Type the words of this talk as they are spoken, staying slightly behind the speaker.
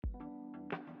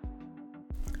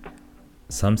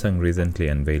Samsung recently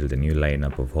unveiled a new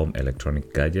lineup of home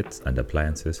electronic gadgets and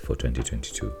appliances for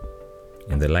 2022.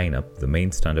 In the lineup, the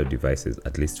main standard devices,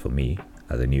 at least for me,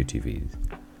 are the new TVs.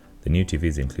 The new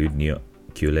TVs include new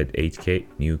QLED 8K,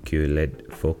 new QLED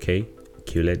 4K,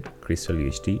 QLED Crystal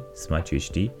UHD, Smart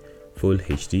UHD, Full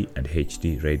HD and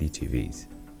HD ready TVs.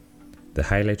 The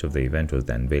highlight of the event was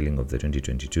the unveiling of the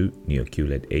 2022 Neo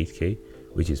QLED 8K,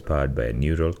 which is powered by a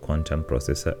Neural Quantum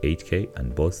Processor 8K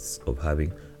and boasts of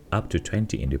having up to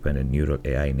 20 independent neural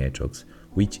AI networks,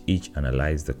 which each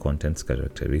analyze the content's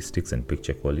characteristics and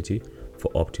picture quality for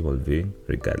optimal viewing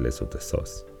regardless of the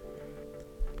source.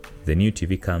 The new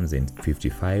TV comes in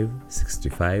 55,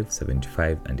 65,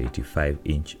 75 and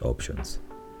 85-inch options.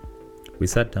 We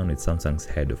sat down with Samsung's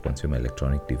head of consumer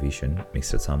electronic division,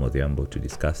 Mr. Sam Odhiambo, to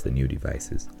discuss the new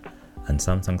devices and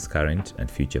Samsung's current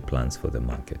and future plans for the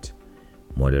market.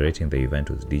 Moderating the event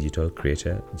was digital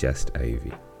creator Just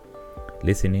Ivy.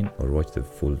 Listen in or watch the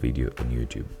full video on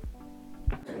YouTube.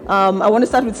 I want to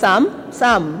start with Sam.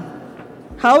 Sam,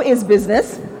 how is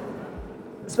business,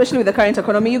 especially with the current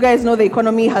economy? You guys know the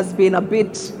economy has been a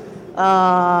bit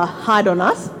hard on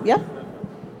us, yeah?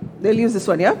 They'll use this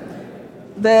one, yeah?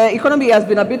 The economy has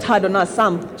been a bit hard on us.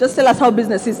 Sam, just tell us how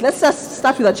business is. Let's just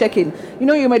start with a check-in. You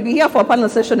know, you might be here for a panel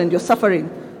session and you're suffering.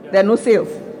 There are no sales.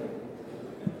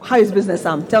 How is business,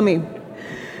 Sam? Tell me.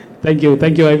 Thank you,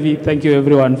 Ivy. Thank you,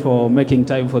 everyone, for making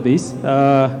time for this.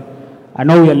 I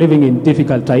know we are living in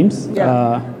difficult times,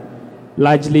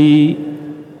 largely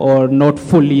or not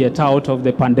fully yet out of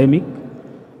the pandemic.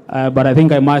 But I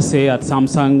think I must say at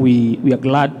Samsung, we are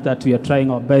glad that we are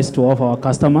trying our best to offer our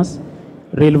customers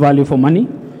real value for money.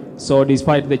 So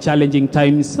despite the challenging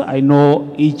times, I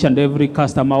know each and every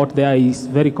customer out there is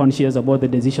very conscious about the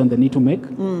decision they need to make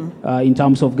in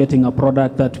terms of getting a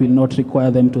product that will not require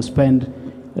them to spend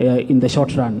in the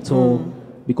short run. So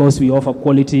because we offer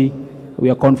quality, we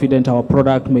are confident our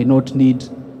product may not need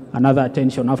another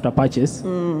attention after purchase.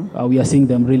 We are seeing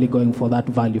them really going for that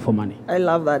value for money. I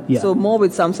love that. Yeah. So more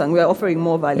with Samsung, we are offering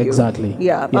more value. Exactly.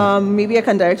 Yeah. Maybe I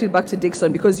can direct it back to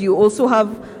Dixon because you also have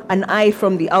an eye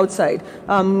from the outside.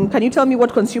 Can you tell me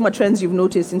what consumer trends you've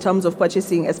noticed in terms of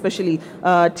purchasing, especially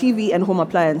TV and home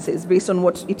appliances, based on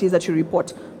what it is that you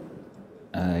report?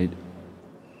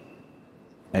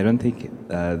 I don't think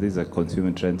these are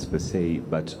consumer trends per se,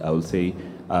 but I will say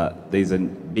there's a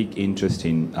big interest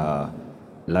in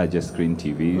larger screen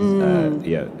TVs.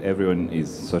 Everyone is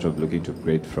sort of looking to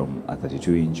upgrade from a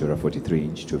 32-inch or a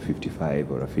 43-inch to a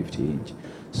 55 or a 50-inch.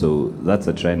 So that's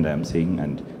a trend I'm seeing,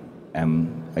 and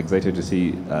I'm excited to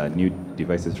see new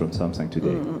devices from Samsung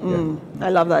today. I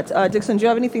love that. Dixon, do you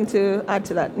have anything to add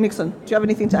to that? Nixon, do you have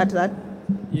anything to add to that?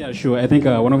 Yeah, sure. I think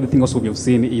one of the things also we've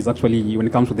seen is actually when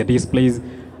it comes to the displays,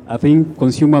 I think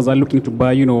consumers are looking to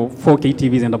buy, 4K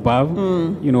TVs and above,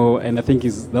 and I think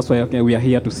that's why we are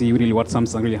here to see really what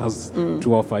Samsung really has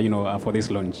to offer, for this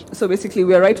launch. So basically,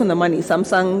 we are right on the money.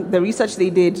 Samsung, the research they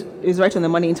did is right on the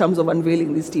money in terms of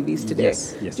unveiling these TVs today.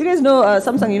 Yes. Do you guys know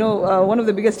Samsung, one of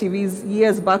the biggest TVs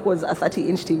years back was a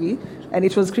 30-inch TV, and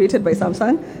it was created by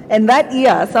Samsung. And that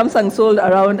year, Samsung sold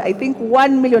around, I think,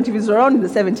 1 million TVs around in the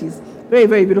 70s. Very,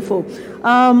 very beautiful.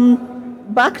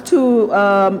 Back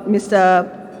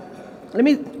to let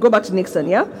me go back to Nixon,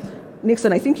 yeah?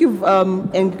 Nixon, I think you've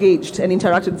engaged and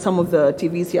interacted with some of the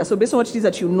TVs here. So based on what it is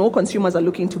that consumers are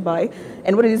looking to buy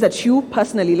and what it is that you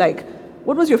personally like,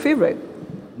 what was your favorite?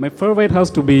 My favorite has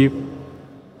to be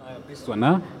this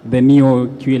one, the Neo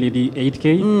QLED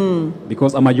 8K,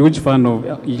 because I'm a huge fan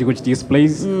of huge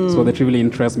displays, so that really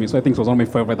interests me. So I think it was one of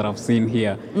my favorite that I've seen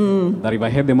here. That if I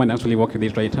had the money, actually work with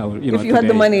it right now. If you had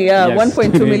the money, yes,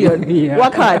 1.2 million. Yeah.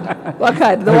 Work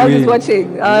hard. The world is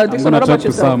watching. Dixon, what about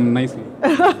yourself? Nicely.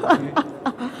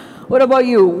 What about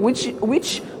you?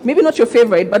 Which maybe not your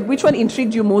favorite, but which one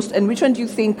intrigued you most, and which one do you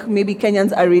think maybe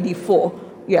Kenyans are ready for?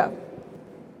 Yeah.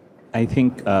 I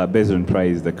think based on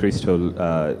price, the Crystal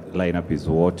lineup is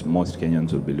what most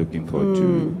Kenyans will be looking forward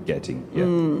to getting.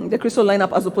 Yeah. The Crystal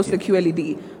lineup as opposed to the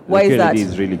QLED. Why is that? QLED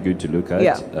is really good to look at,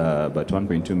 but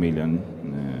 1.2 million.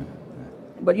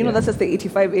 But that's just the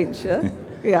 85-inch.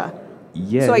 Yeah.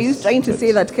 Yes. So are you trying to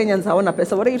say that Kenyans hawana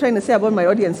pesa? What are you trying to say about my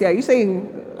audience here? Are you saying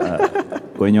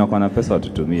wenye wako na pesa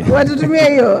watutumie? Watutumie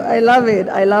hiyo. I love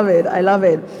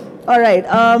it. All right,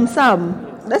 Sam.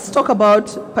 Let's talk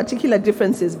about particular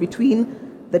differences between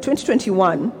the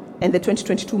 2021 and the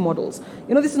 2022 models.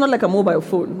 This is not like a mobile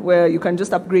phone where you can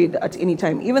just upgrade at any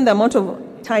time. Even the amount of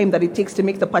time that it takes to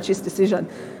make the purchase decision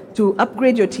to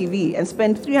upgrade your TV and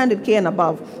spend 300K and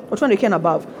above or 200K and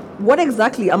above, what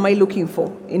exactly am I looking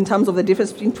for in terms of the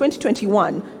difference between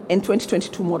 2021 and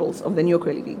 2022 models of the Neo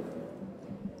QLED?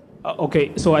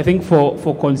 Okay, so I think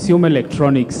for consumer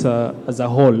electronics as a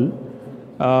whole,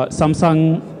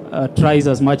 Samsung tries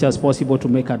as much as possible to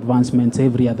make advancements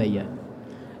every other year.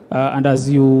 And as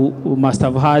you must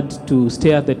have had, to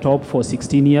stay at the top for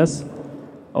 16 years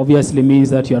obviously means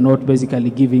that you are not basically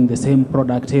giving the same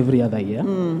product every other year.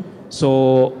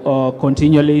 So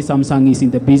continually Samsung is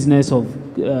in the business of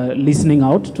listening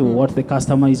out to what the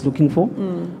customer is looking for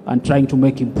and trying to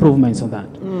make improvements on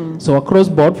that. So across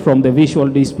board, from the visual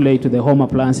display to the home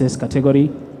appliances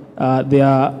category, there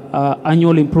are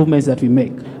annual improvements that we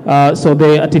make. So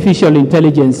the artificial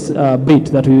intelligence bit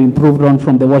that we improved on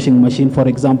from the washing machine, for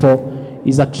example,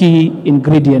 is a key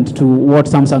ingredient to what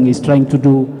Samsung is trying to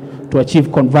do to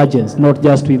achieve convergence, not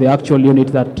just with the actual unit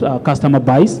that customer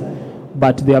buys,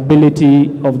 but the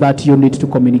ability of that unit to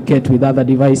communicate with other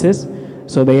devices.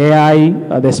 So the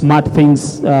AI, the smart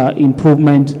things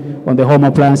improvement on the home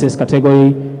appliances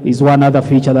category is one other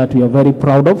feature that we are very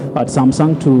proud of at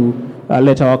Samsung, to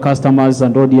let our customers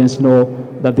and audience know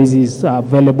that this is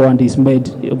available and is made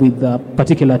with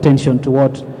particular attention to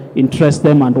what interests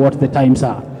them and what the times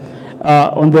are.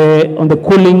 On the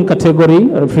cooling category,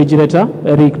 refrigerator,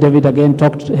 Eric David again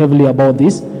talked heavily about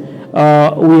this.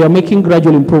 We are making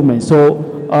gradual improvements. So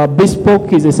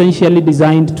Bespoke is essentially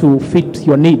designed to fit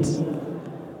your needs.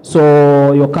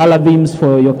 So your color themes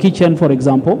for your kitchen, for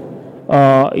example,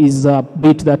 is a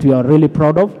bit that we are really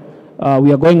proud of.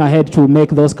 We are going ahead to make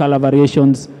those color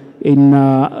variations in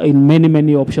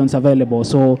many options available.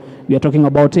 So we are talking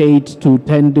about 8 to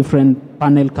 10 different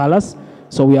panel colors.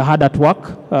 So we are hard at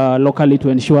work locally to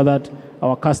ensure that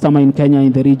our customer in Kenya,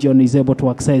 in the region, is able to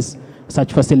access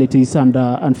such facilities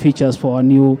and features for a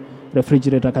new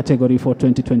refrigerator category for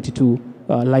 2022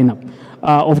 lineup.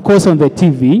 Of course, on the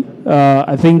TV,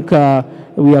 I think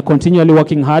we are continually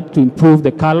working hard to improve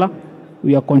the color.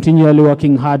 We are continually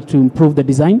working hard to improve the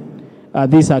design.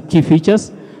 These are key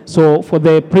features. So for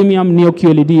the premium Neo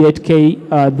QLED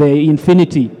 8K, the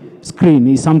Infinity screen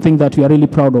is something that we are really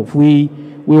proud of. We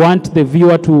want the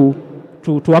viewer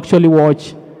to actually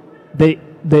watch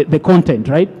the content,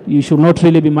 right? You should not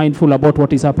really be mindful about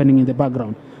what is happening in the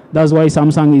background. That's why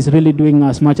Samsung is really doing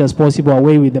as much as possible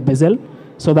away with the bezel,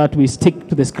 so that we stick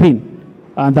to the screen.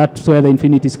 And that's where the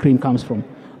Infinity screen comes from.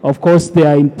 Of course, there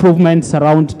are improvements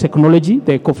around technology,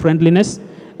 the eco-friendliness.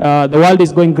 The world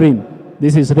is going green.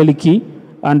 This is really key.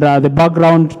 And the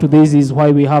background to this is why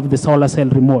we have the solar cell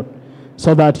remote,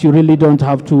 so that you really don't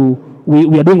have to,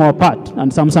 we are doing our part.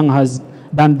 And Samsung has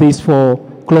done this for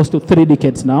close to 3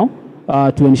 decades now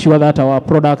to ensure that our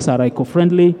products are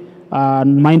eco-friendly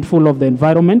and mindful of the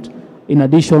environment, in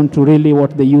addition to really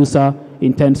what the user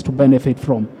intends to benefit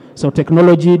from. So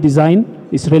technology design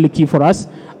is really key for us.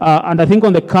 And I think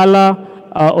on the color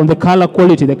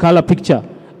quality, the color picture,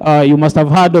 you must have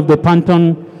heard of the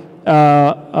Pantone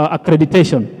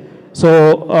accreditation.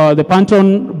 So the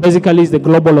Pantone basically is the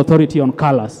global authority on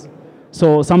colors.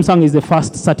 So Samsung is the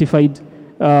first certified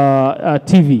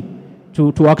TV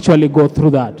to actually go through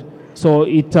that. So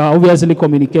it obviously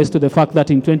communicates to the fact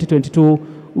that in 2022,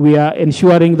 we are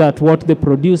ensuring that what the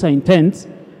producer intends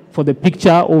for the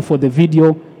picture or for the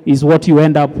video is what you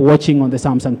end up watching on the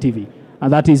Samsung TV.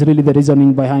 And that is really the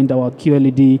reasoning behind our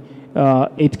QLED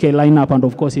 8K lineup, and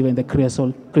of course even the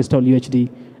Crystal UHD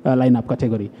lineup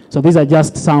category. So these are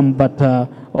just some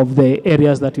of the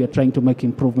areas that we are trying to make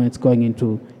improvements going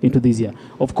into this year.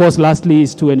 Of course, lastly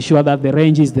is to ensure that the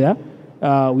range is there.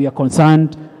 We are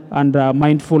concerned and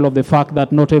mindful of the fact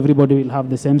that not everybody will have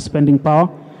the same spending power.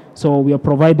 So we are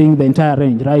providing the entire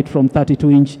range, right from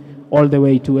 32-inch all the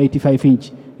way to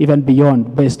 85-inch, even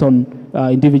beyond, based on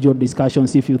individual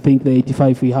discussions. If you think the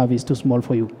 85 we have is too small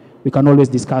for you, we can always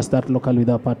discuss that locally with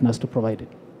our partners to provide it.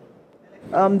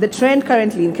 The trend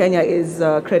currently in Kenya is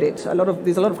credit. There's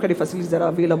a lot of credit facilities that are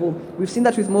available. We've seen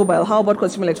that with mobile. How about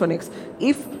consumer electronics?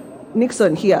 If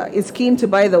Nixon here is keen to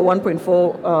buy the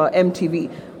 1.4 MTV,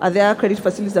 are there credit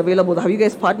facilities available? Have you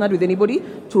guys partnered with anybody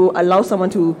to allow someone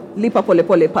to lipa pole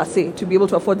pole per se to be able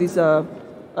to afford these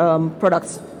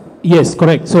products? Yes,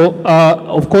 correct. So,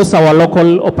 of course, our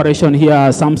local operation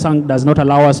here, Samsung, does not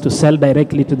allow us to sell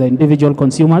directly to the individual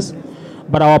consumers.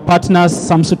 But our partners,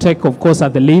 Samsutech, of course, are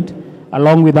the lead,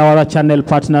 along with our other channel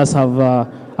partners,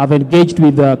 have engaged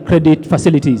with credit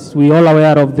facilities. We are all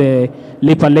aware of the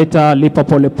Lipa Later, Lipa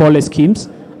Pole Pole schemes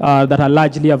that are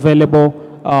largely available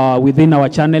within our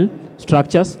channel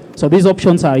structures. So these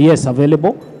options are, yes,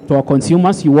 available to our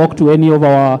consumers. You walk to any of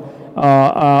our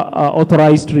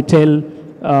authorized retail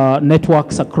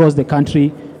networks across the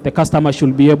country, the customer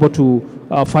should be able to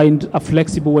find a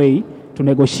flexible way to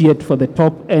negotiate for the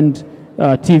top-end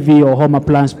TV or home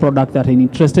appliance product that they're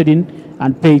interested in,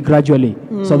 and pay gradually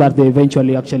so that they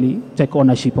eventually actually take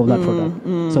ownership of that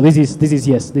product. So this is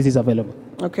yes, this is available.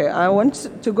 Okay, I want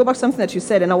to go back to something that you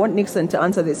said, and I want Nixon to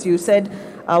answer this. You said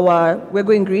we're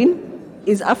going green.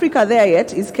 Is Africa there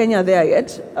yet? Is Kenya there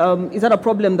yet? Is that a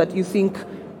problem that you think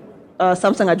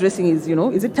Samsung addressing is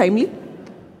it timely?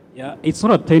 Yeah, it's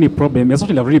not a tiny problem. It's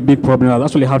actually a very big problem that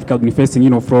actually Africa has been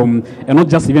facing, from, and not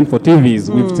just even for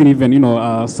TVs. We've seen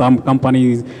even, some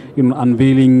companies,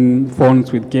 unveiling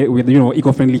phones with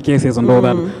eco-friendly cases and all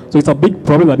that. So it's a big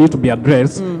problem that needs to be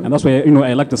addressed. And that's why,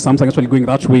 I like the Samsung actually going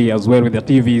that way as well with their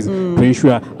TVs to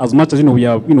ensure as much as, we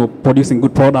are, producing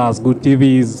good products, good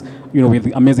TVs,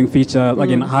 with amazing features,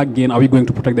 again, are we going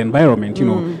to protect the environment,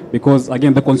 because,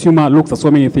 again, the consumer looks at so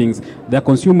many things. There are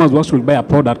consumers who actually buy a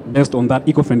product based on that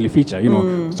eco-friendly feature,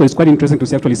 So it's quite interesting to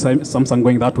see actually Samsung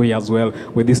going that way as well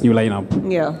with this new lineup.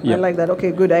 Yeah. I like that.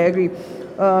 Okay, good. I agree.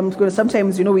 Because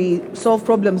sometimes, we solve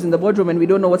problems in the boardroom and we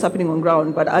don't know what's happening on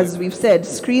ground. But as we've said,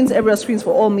 everywhere screens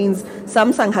for all means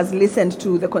Samsung has listened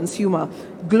to the consumer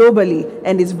globally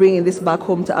and is bringing this back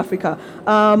home to Africa.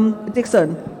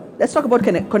 Dixon, let's talk about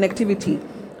connectivity.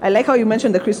 I like how you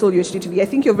mentioned the Crystal UHD TV. I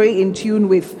think you're very in tune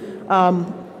with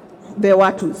the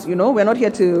Watus. We're not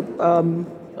here to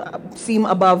seem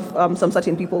above some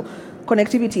certain people.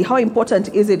 Connectivity, how important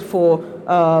is it for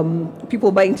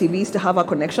people buying TVs to have a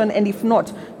connection? And if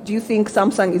not, do you think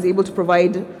Samsung is able to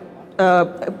provide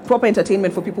proper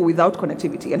entertainment for people without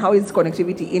connectivity? And how is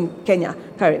connectivity in Kenya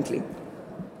currently?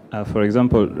 For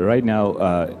example, right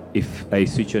now, if I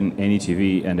switch on any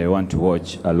TV and I want to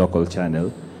watch a local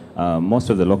channel, most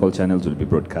of the local channels will be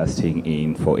broadcasting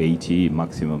in 480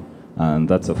 maximum. And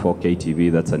that's a 4K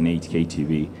TV, that's an 8K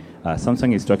TV.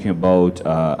 Samsung is talking about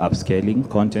upscaling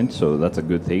content, so that's a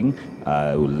good thing.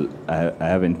 I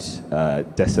haven't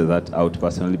tested that out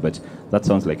personally, but that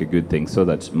sounds like a good thing, so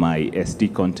that my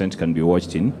SD content can be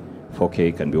watched in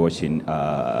 4K, can be watched in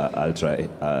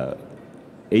Ultra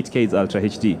 8K is Ultra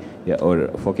HD, or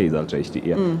 4K is Ultra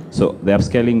HD, So the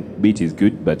upscaling bit is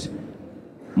good, but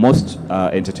most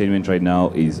entertainment right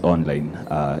now is online.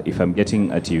 If I'm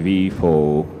getting a TV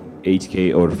for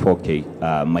 8K or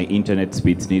 4K, my internet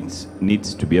speeds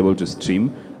needs to be able to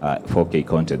stream 4K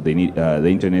content. They need the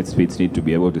internet speeds need to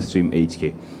be able to stream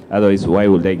 8K. Otherwise, why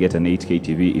would I get an 8K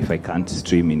TV if I can't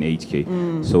stream in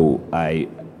 8K? So I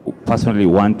personally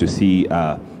want to see.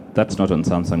 That's not on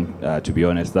Samsung, to be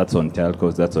honest. That's on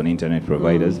telcos, that's on internet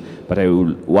providers. But I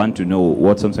will want to know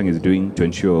what Samsung is doing to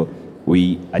ensure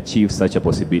we achieve such a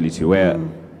possibility where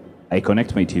I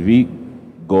connect my TV,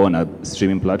 go on a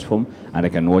streaming platform, and I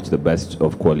can watch the best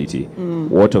of quality.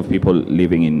 What of people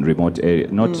living in remote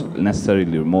areas, not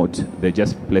necessarily remote, they're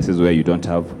just places where you don't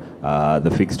have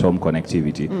the fixed home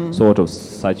connectivity. So what of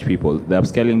such people? The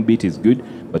upscaling bit is good,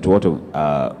 but what of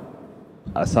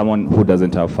someone who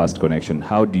doesn't have fast connection?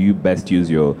 How do you best use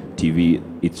your TV,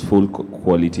 its full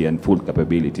quality and full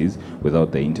capabilities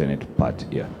without the internet part?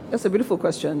 Yeah, that's a beautiful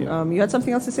question. You had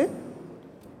something else to say?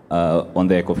 On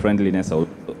the eco-friendliness, sure.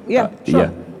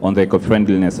 On the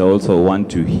eco-friendliness, I also want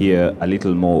to hear a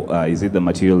little more. Is it the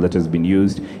material that has been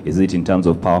used? Is it in terms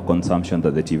of power consumption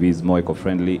that the TV is more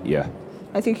eco-friendly? Yeah.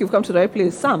 I think you've come to the right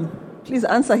place. Sam, please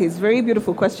answer his very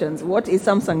beautiful questions. What is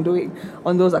Samsung doing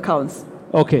on those accounts?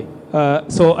 Okay,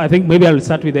 so I think maybe I'll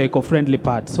start with the eco-friendly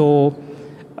part. So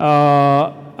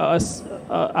as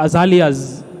early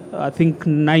as I think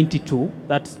 92,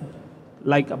 that's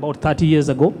like about 30 years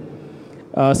ago,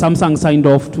 Samsung signed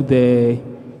off to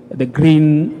the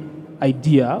green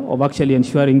idea of actually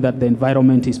ensuring that the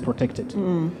environment is protected.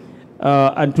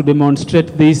 And to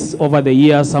demonstrate this over the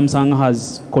years, Samsung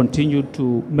has continued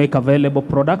to make available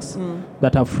products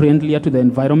that are friendlier to the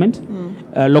environment.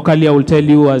 Locally, I will tell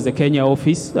you, as the Kenya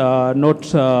office,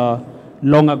 not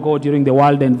long ago during the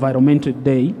World Environmental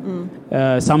Day,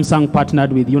 Samsung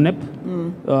partnered with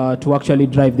UNEP to actually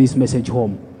drive this message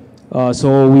home.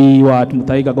 So we were at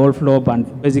Muthaiga Golf Club,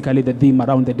 and basically the theme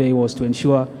around the day was to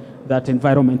ensure that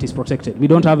environment is protected. We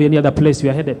don't have any other place we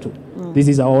are headed to. This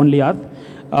is our only earth.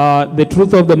 The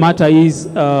truth of the matter is,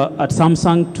 at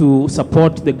Samsung, to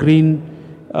support the green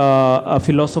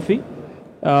philosophy,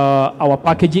 our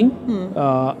packaging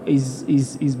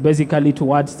is basically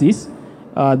towards this.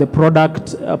 The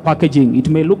product packaging, it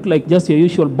may look like just your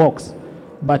usual box,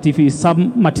 but if it's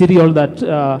some material that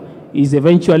is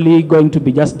eventually going to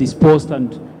be just disposed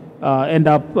and end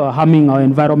up harming our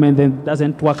environment, then it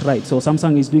doesn't work right. So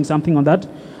Samsung is doing something on that.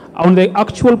 On the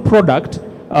actual product,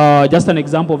 just an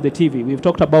example of the TV. We've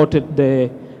talked about it,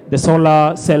 the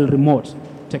solar cell remote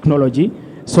technology.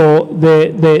 So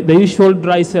the usual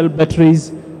dry cell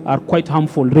batteries are quite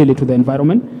harmful really to the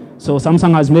environment. So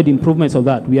Samsung has made improvements of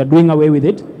that. We are doing away with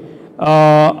it.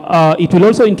 It will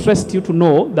also interest you to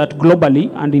know that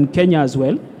globally and in Kenya as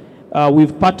well,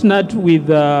 we've partnered with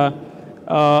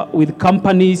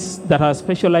companies that are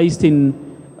specialized in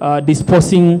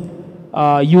disposing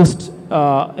used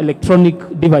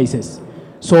electronic devices.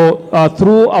 So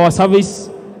through our service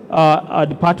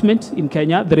department in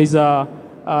Kenya, there is a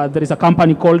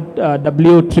company called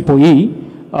WEEE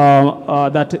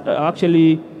that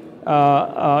actually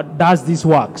does this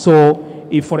work. So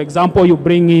if, for example, you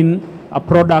bring in a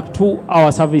product to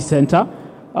our service center,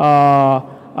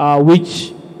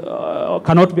 which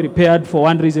cannot be repaired for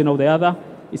one reason or the other,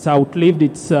 it's outlived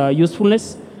its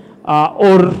usefulness,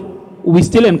 or we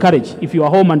still encourage, if you are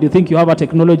home and you think you have a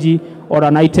technology or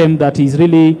an item that is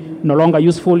really no longer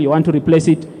useful, you want to replace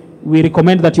it, we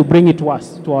recommend that you bring it to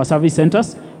us, to our service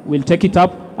centers. We'll take it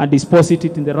up and dispose it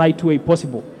in the right way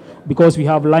possible, because we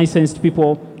have licensed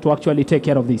people to actually take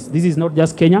care of this. This is not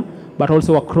just Kenya, but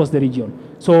also across the region.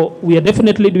 So we are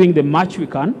definitely doing the much we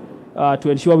can to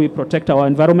ensure we protect our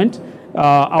environment.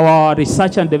 Our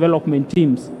research and development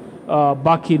teams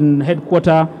back in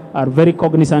headquarters are very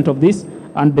cognizant of this,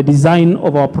 and the design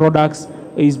of our products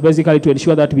is basically to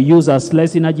ensure that we use as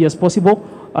less energy as possible,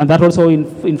 and that also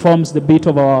informs the bit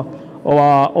of our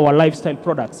lifestyle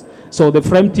products. So the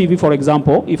Frame TV, for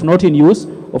example, if not in use,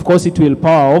 of course it will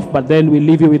power off, but then we'll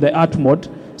leave you with the art mode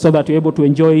so that you're able to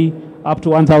enjoy up to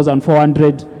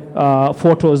 1,400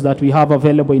 photos that we have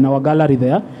available in our gallery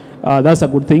there. That's a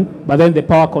good thing. But then the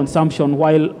power consumption,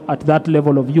 while at that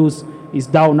level of use, is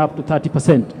down up to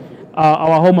 30%.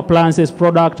 Our home appliances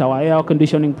product, our air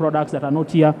conditioning products that are not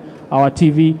here, our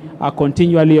TV, are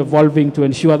continually evolving to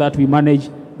ensure that we manage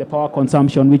the power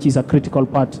consumption, which is a critical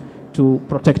part to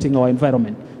protecting our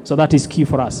environment. So that is key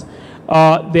for us.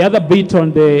 The other bit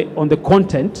on the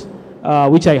content,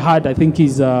 which I heard, I think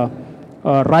is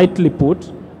rightly put,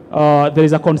 there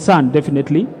is a concern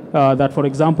definitely that, for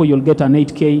example, you'll get an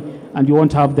 8K and you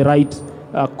won't have the right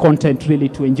content really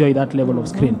to enjoy that level of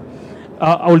screen.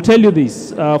 I will tell you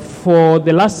this, for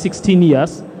the last 16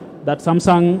 years that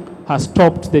Samsung has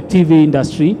topped the TV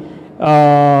industry,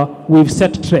 we've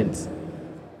set trends.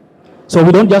 So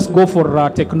we don't just go for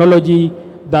technology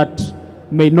that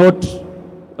may not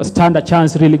stand a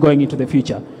chance really going into the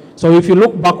future. So if you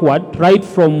look backward, right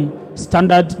from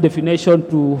standard definition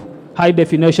to high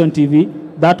definition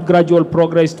TV, that gradual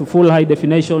progress to full high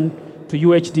definition to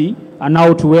UHD, and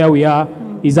now to where we are,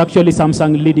 is actually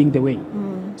Samsung leading the way.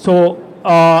 So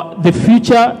the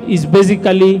future is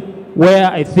basically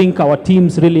where I think our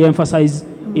teams really emphasize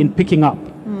in picking up.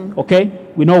 Okay,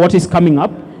 we know what is coming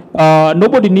up.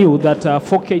 Nobody knew that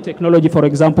 4K technology, for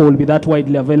example, will be that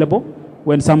widely available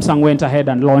when Samsung went ahead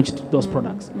and launched those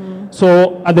products.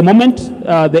 So at the moment,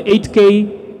 the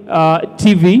 8K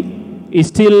TV is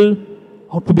still,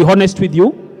 to be honest with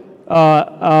you,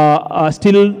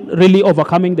 still really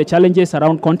overcoming the challenges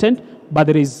around content, but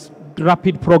there is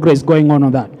rapid progress going on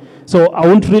that. So I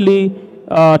won't really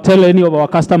tell any of our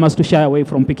customers to shy away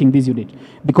from picking this unit,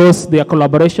 because there are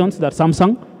collaborations that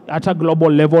Samsung at a global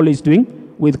level is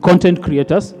doing with content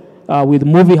creators, with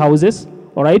movie houses,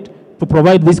 all right, to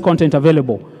provide this content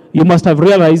available. You must have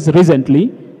realized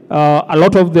recently a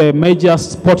lot of the major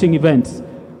sporting events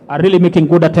are really making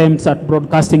good attempts at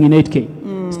broadcasting in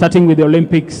 8K, starting with the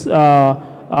Olympics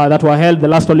that were held, the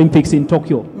last Olympics in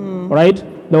Tokyo, right?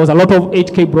 There was a lot of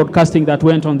 8K broadcasting that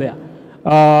went on there.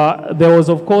 There's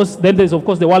of course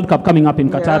the World Cup coming up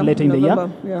in Qatar later in the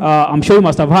year. I'm sure you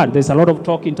must have heard, there's a lot of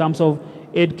talk in terms of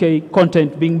 8K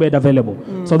content being made available.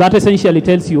 So that essentially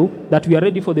tells you that we are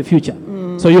ready for the future.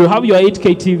 So you'll have your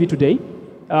 8K TV today.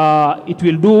 It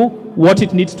will do what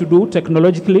it needs to do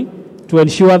technologically to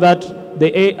ensure that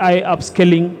the AI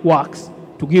upscaling works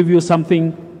to give you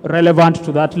something relevant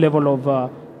to that level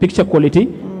of picture quality.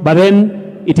 But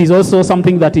then it is also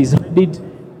something that is ready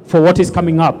for what is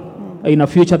coming up in a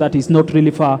future that is not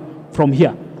really far from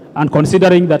here. And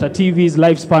considering that a TV's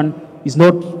lifespan is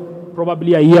not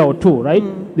probably a year or two, right?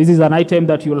 This is an item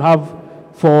that you'll have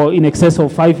for in excess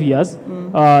of 5 years.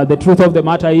 The truth of the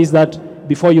matter is that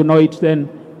before you know it, then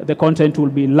the content will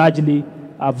be largely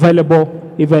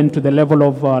available even to the level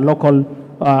of local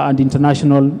and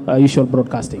international usual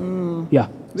broadcasting. Yeah.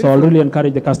 So I'll really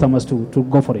encourage the customers to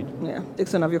go for it. Yeah.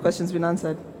 Dixon, have your questions been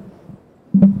answered?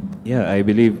 Yeah, I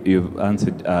believe you've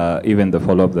answered even the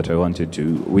follow-up that I wanted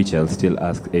to, which I'll still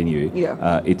ask anyway.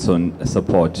 Yeah. It's on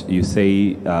support. You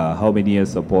say how many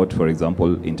years support, for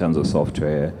example, in terms of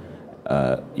software?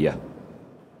 Yeah.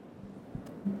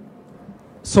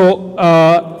 So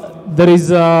there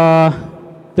is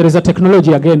a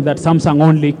technology again that Samsung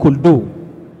only could do.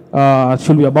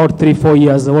 Should be about 3-4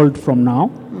 years old from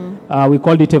now. We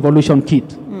called it Evolution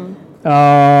Kit.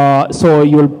 So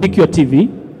you'll pick your TV,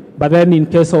 but then in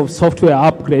case of software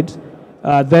upgrade,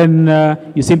 then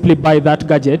you simply buy that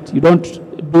gadget. You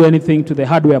don't do anything to the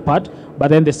hardware part, but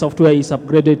then the software is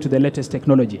upgraded to the latest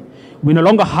technology. We no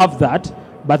longer have that,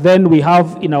 but then we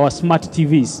have in our smart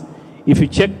TVs. If you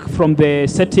check from the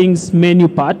settings menu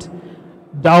part,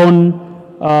 down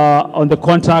on the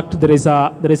contact, there is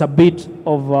a bit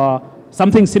of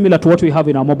something similar to what we have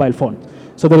in our mobile phone.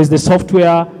 So there is the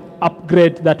software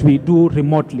upgrade that we do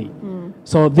remotely.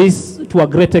 So this, to a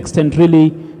great extent,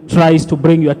 really tries to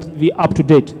bring your TV up to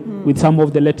date with some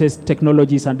of the latest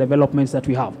technologies and developments that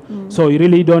we have. So you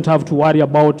really don't have to worry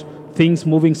about things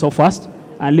moving so fast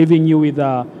and leaving you with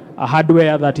a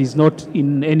hardware that is not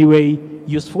in any way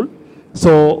useful.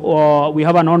 So we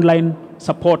have an online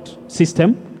support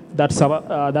system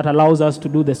that allows us to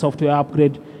do the software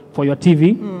upgrade for your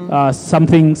TV,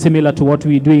 something similar to what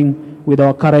we're doing with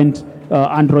our current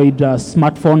Android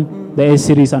smartphone, the S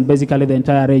series, and basically the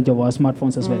entire range of our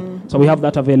smartphones as well. So we have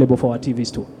that available for our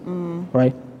TVs too,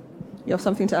 right? You have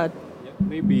something to add?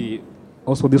 Maybe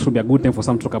also this would be a good time for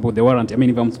some to talk about the warranty. I mean,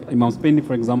 if I'm spending,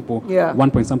 for example,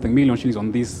 1.something million shillings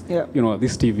on this,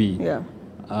 this TV,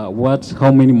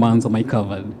 how many months am I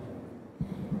covered?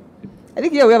 I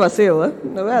think here we have a sale.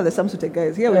 No, where are the Samsung Tech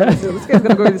guys? Here we have a sale. This guy's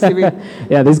going to go with the TV.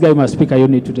 Yeah, this guy must speak a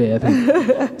unit today, I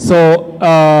think. So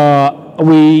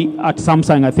we at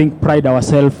Samsung, I think, pride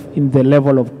ourselves in the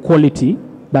level of quality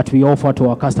that we offer to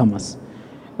our customers.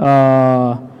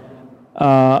 Our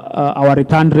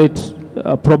return rate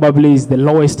probably is the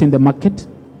lowest in the market.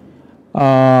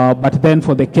 But then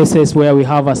for the cases where we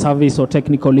have a service or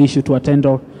technical issue to attend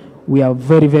to, we are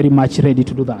very, very much ready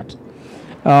to do that.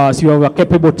 So you have a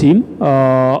capable team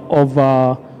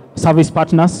of service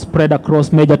partners spread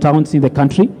across major towns in the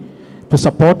country to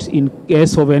support in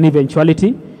case of any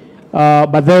eventuality.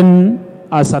 But then,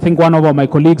 as I think one of my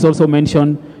colleagues also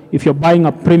mentioned, if you're buying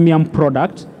a premium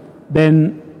product,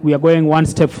 then we are going one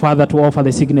step further to offer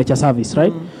the signature service,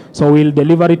 right? So we'll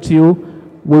deliver it to you,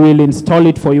 we will install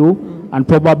it for you, and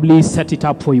probably set it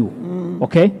up for you,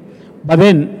 okay? But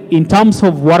then, in terms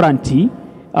of warranty,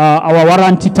 our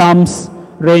warranty terms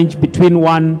range between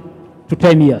 1 to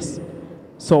 10 years.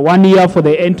 So 1 year for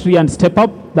the entry and step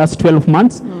up, that's 12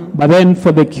 months. But then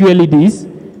for the QLEDs,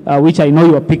 which I know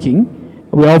you are picking,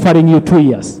 we're offering you 2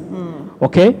 years,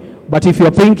 okay? But if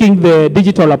you're thinking the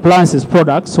digital appliances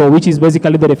product, so which is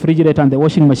basically the refrigerator and the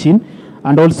washing machine,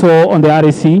 and also on the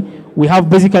RAC, we have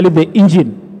basically the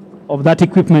engine of that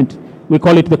equipment. We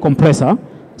call it the compressor.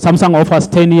 Samsung offers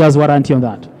 10 years warranty on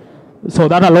that. So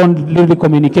that alone really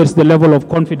communicates the level of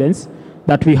confidence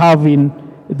that we have in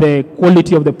the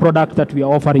quality of the product that we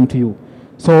are offering to you.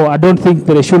 So I don't think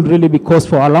there should really be cause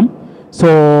for alarm.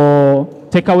 So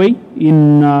takeaway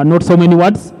in not so many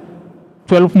words,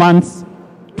 12 months,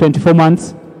 24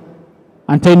 months,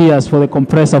 and 10 years for the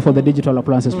compressor for the digital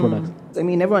appliances product. I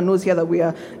mean, everyone knows here that we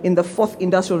are in the 4th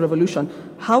industrial revolution.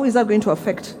 How is that going to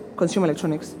affect consumer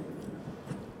electronics?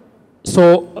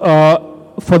 So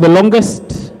for the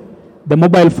longest, the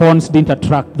mobile phones didn't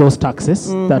attract those taxes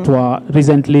that were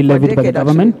recently levied by the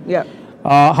government.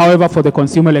 However, for the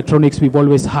consumer electronics, we've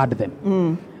always had them.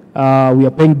 We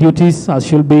are paying duties as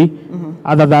should be,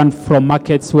 other than from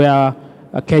markets where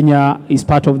Kenya is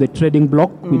part of the trading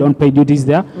bloc. We don't pay duties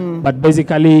there. But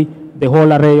basically, the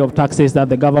whole array of taxes that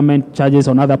the government charges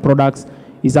on other products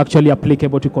is actually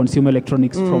applicable to consumer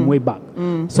electronics from way back.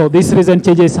 So these recent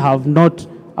changes have not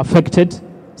affected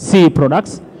CE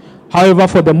products. However,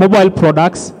 for the mobile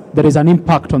products, there is an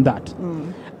impact on that.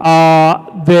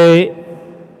 The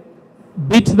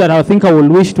bit that I think I will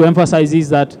wish to emphasize is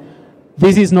that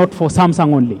this is not for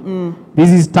Samsung only.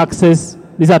 These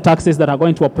are taxes that are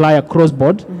going to apply across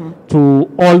board to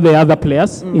all the other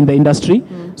players in the industry.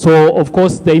 So, of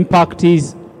course, the impact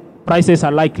is prices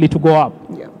are likely to go up,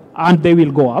 and they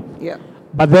will go up.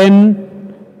 But then,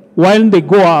 while they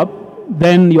go up,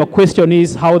 then your question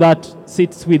is how that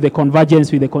sits with the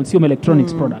convergence with the consumer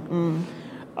electronics product.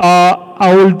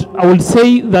 I would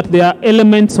say that there are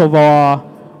elements of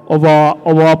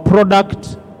our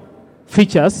product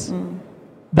features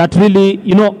that really,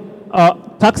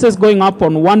 taxes going up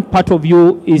on one part of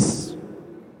you is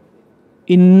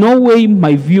in no way,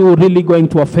 my view, really going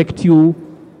to affect you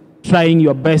trying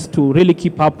your best to really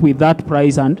keep up with that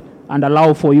price and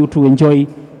allow for you to enjoy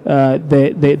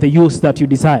the use that you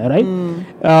desire, right?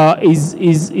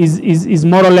 Is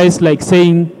more or less like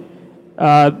saying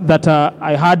that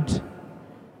I had,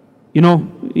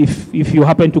 if you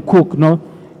happen to cook,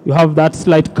 you have that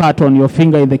slight cut on your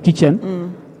finger in the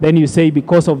kitchen, then you say,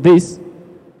 because of this,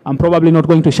 I'm probably not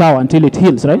going to shower until it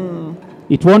heals, right?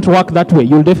 It won't work that way.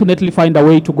 You'll definitely find a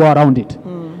way to go around it.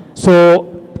 So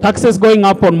taxes going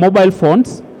up on mobile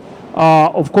phones,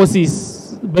 of course,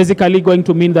 is basically going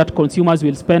to mean that consumers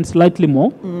will spend slightly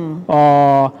more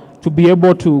to be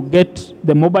able to get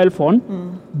the mobile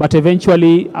phone, but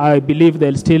eventually I believe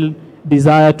they'll still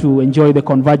desire to enjoy the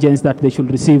convergence that they should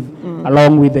receive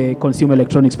along with the consumer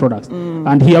electronics products.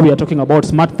 And here we are talking about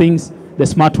smart things, the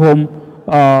smart home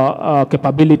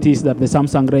capabilities that the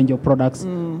Samsung range of products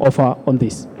offer on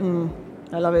this.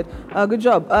 I love it. Good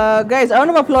job. Guys, a round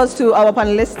of applause to our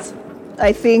panelists.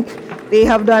 I think they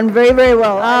have done very, very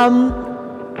well.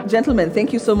 Gentlemen,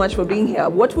 thank you so much for being here.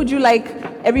 What would you like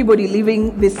everybody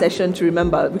leaving this session to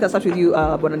remember? We can start with you,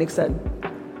 Bona Nixon.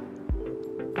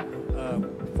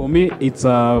 For me, it's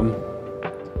for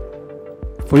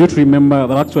you to remember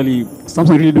that actually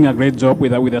Samsung really doing a great job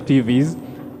with their TVs.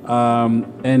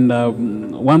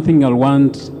 One thing I'll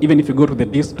want, even if you go to the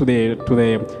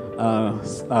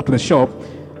shop,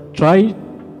 try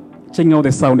checking out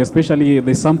the sound. Especially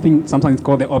there's something sometimes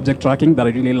called the object tracking that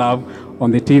I really love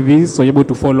on the TVs. So you're able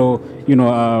to follow,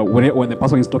 when the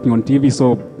person is talking on TV.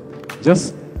 So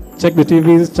just check the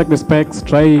TVs, check the specs,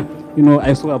 try.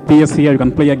 I saw a PS here. You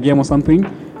can play a game or something.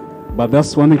 But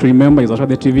that's one thing to remember is that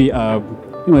the TV.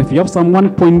 If you have some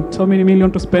 1 point how many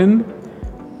million to spend,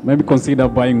 maybe consider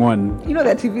buying one. There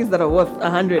are TVs that are worth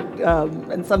 100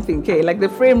 and something K. Like the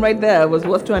frame right there was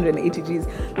worth 280 Gs.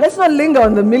 Let's not linger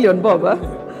on the million, Bob.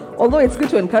 Although it's good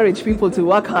to encourage people to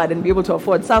work hard and be able to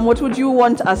afford. Sam, what would you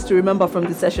want us to remember from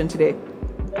this session today?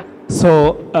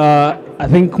 So I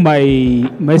think my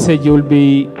message will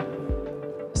be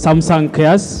Samsung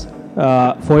cares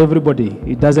for everybody.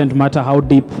 It doesn't matter how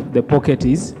deep the pocket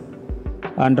is.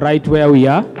 And right where we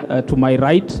are, to my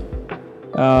right,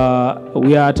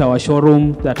 we are at our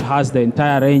showroom that has the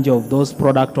entire range of those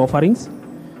product offerings.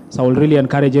 So I will really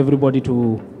encourage everybody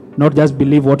to not just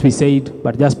believe what we said,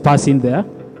 but just pass in there,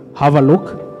 have a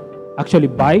look, actually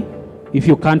buy. If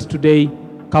you can't today,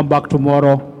 come back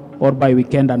tomorrow or by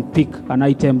weekend and pick an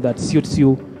item that suits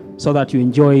you so that you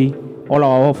enjoy all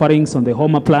our offerings on the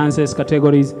home appliances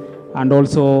categories and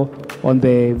also on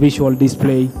the visual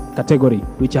display category,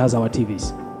 which has our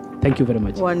TVs. Thank you very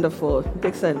much. Wonderful.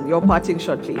 Dixon, your parting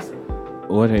shot, please.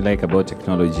 What I like about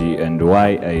technology and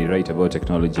why I write about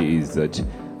technology is that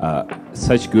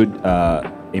such good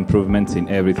improvements in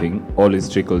everything always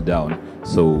trickle down.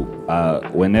 So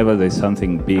whenever there's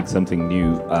something big, something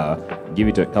new, give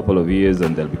it a couple of years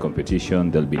and there'll be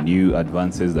competition, there'll be new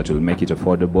advances that will make it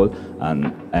affordable.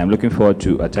 And I'm looking forward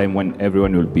to a time when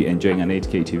everyone will be enjoying an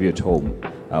 8K TV at home.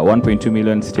 1.2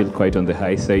 million still quite on the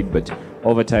high side, but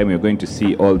over time we're going to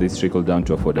see all this trickle down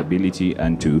to affordability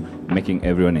and to making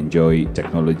everyone enjoy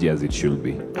technology as it should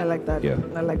be. I like that. Yeah.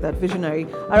 I like that. Visionary.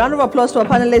 A round of applause to our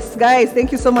panelists. Guys,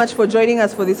 thank you so much for joining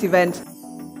us for this event.